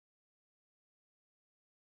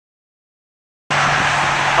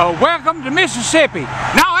Welcome to Mississippi.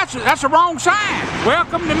 No, that's a wrong sign.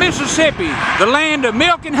 Welcome to Mississippi, the land of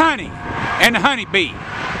milk and honey, and the honeybee.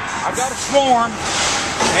 I've got a swarm,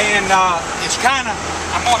 and I'm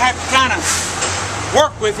gonna have to kind of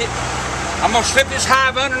work with it. I'm gonna slip this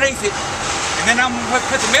hive underneath it, and then I'm gonna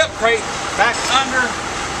put the milk crate back under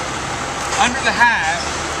the hive.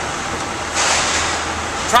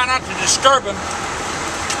 Try not to disturb them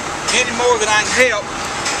any more than I can help.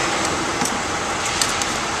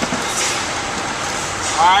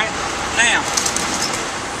 Alright, now.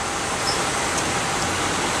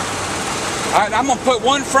 Alright, I'm going to put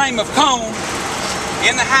one frame of comb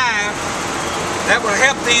in the hive. That will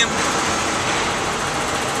help them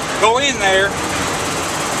go in there.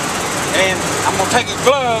 And I'm going to take a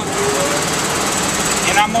glove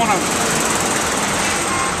and I'm going to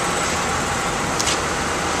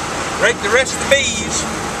rake the rest of the bees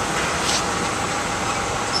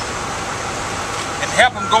and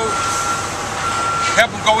help them go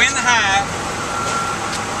in the hive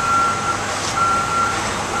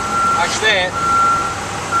like that.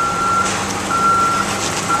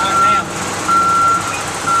 Right now.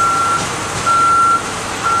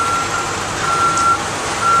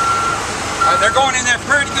 Right, they're going in there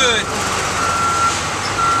pretty good.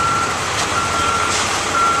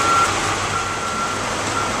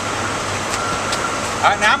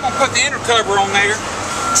 Alright, now I'm going to put the inner cover on there.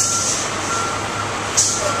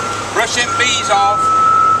 Brush them bees off.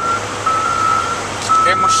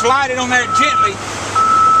 And we'll slide it on there gently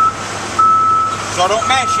so I don't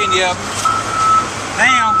mash any of them.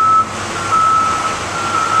 Now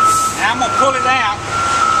I'm going to pull it out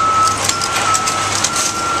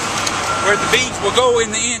where the bees will go in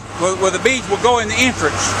the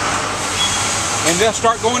entrance, and they'll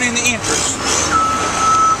start going in the entrance.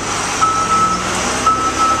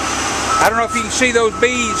 I don't know if you can see those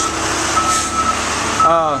bees.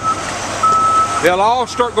 They'll all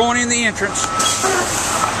start going in the entrance.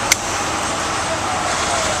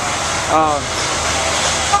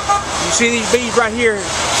 You see these bees right here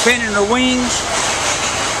spinning their wings?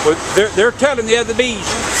 Well, they're telling the other bees,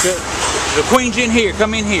 the queen's in here,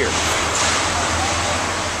 come in here.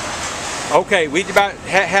 Okay, we about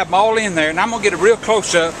have them all in there, and I'm going to get a real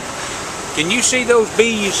close-up. Can you see those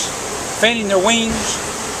bees fanning their wings?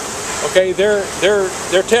 Okay, they're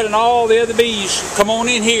telling all the other bees, come on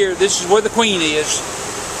in here. This is where the queen is.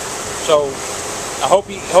 So I hope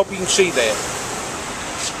you can see that.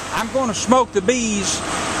 I'm going to smoke the bees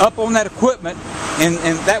up on that equipment, and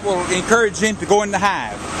that will encourage them to go in the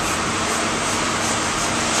hive.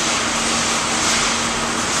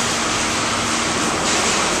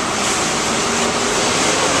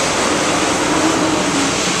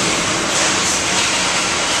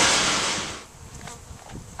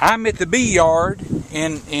 I'm at the bee yard,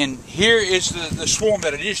 and here is the swarm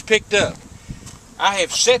that I just picked up. I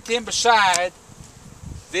have set them beside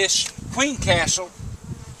this queen castle.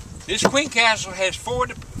 This queen castle has four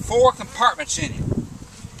compartments in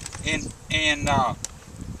it, and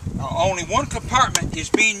only one compartment is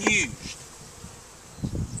being used.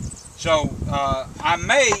 So I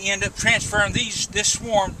may end up transferring this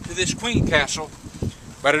swarm to this queen castle,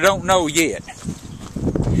 but I don't know yet.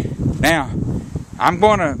 Now, I'm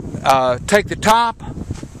going to take the top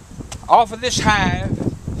off of this hive,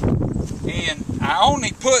 and I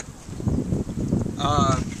only put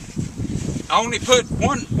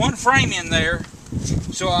one frame in there,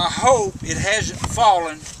 so I hope it hasn't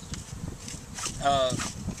fallen.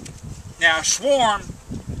 Now, a swarm,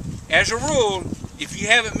 as a rule, if you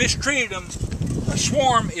haven't mistreated them, a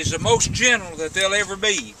swarm is the most gentle that they'll ever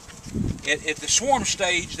be. At the swarm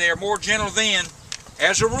stage, they are more gentle than,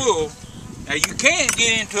 as a rule. Now, you can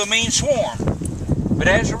get into a mean swarm, but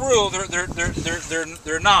as a rule,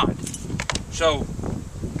 they're not. So,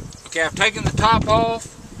 okay, I've taken the top off,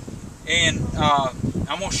 and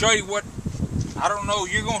I'm going to show you what, I don't know,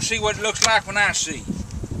 you're going to see what it looks like when I see.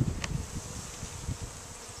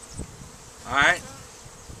 Alright,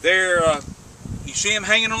 you see them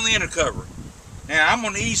hanging on the inner cover. Now, I'm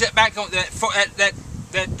going to ease that back on that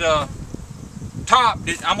top.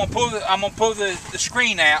 I'm going to pull the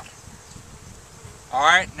screen out. All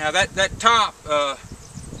right, now that top,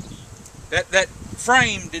 that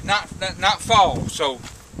frame did not fall, so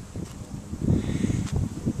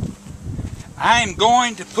I am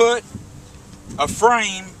going to put a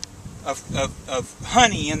frame of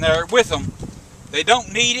honey in there with them. They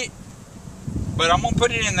don't need it, but I'm gonna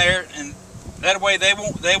put it in there, and that way they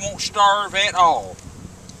won't starve at all.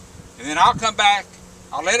 And then I'll come back.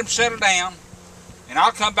 I'll let them settle down, and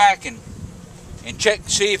I'll come back and check to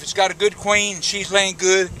see if it's got a good queen and she's laying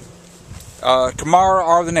good tomorrow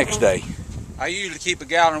or the next day. I usually keep a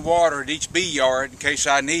gallon of water at each bee yard in case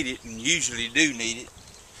I need it, and usually do need it.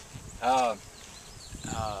 I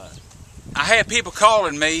have people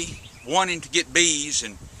calling me wanting to get bees,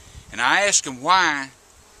 and I ask them why,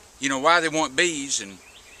 why they want bees, and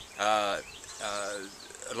a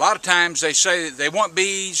lot of times they say that they want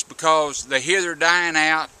bees because they hear they're dying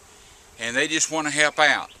out and they just want to help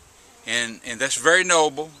out, and that's very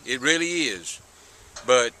noble. It really is.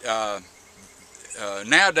 But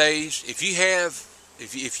nowadays, if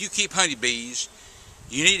you keep honeybees,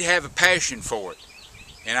 you need to have a passion for it,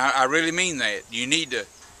 and I really mean that. You need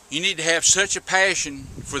to have such a passion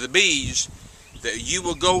for the bees that you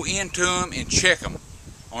will go into them and check them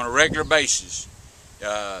on a regular basis.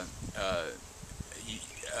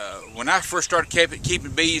 When I first started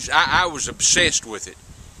keeping bees, I was obsessed with it,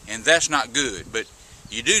 and that's not good. But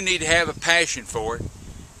you do need to have a passion for it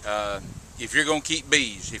if you're going to keep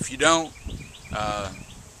bees. If you don't,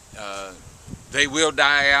 they will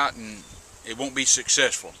die out and it won't be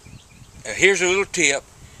successful. Here's a little tip.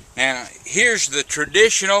 Now, here's the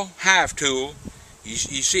traditional hive tool. You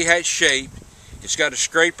see how it's shaped. It's got a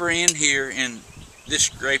scraper in here and this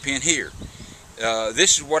scrape in here.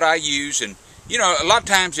 This is what I use, and a lot of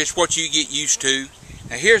times it's what you get used to.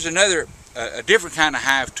 Now, here's another, a different kind of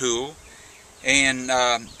hive tool, and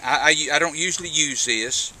I don't usually use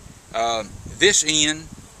this. This end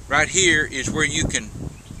right here is where you can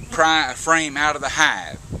pry a frame out of the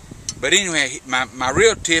hive. But anyway, my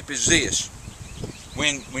real tip is this.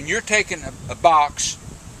 When you're taking a box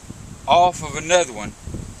off of another one,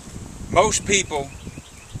 most people,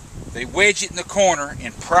 they wedge it in the corner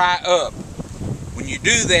and pry up. When you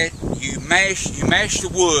do that, you mash the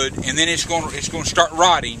wood, and then it's going to start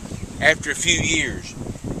rotting after a few years.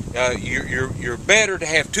 You're better to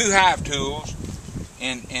have two hive tools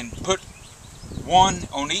and put one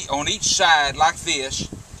on each side like this,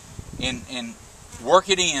 and work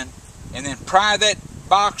it in, and then pry that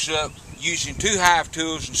box up using two hive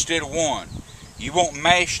tools instead of one. You won't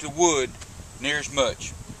mash the wood near as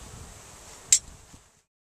much.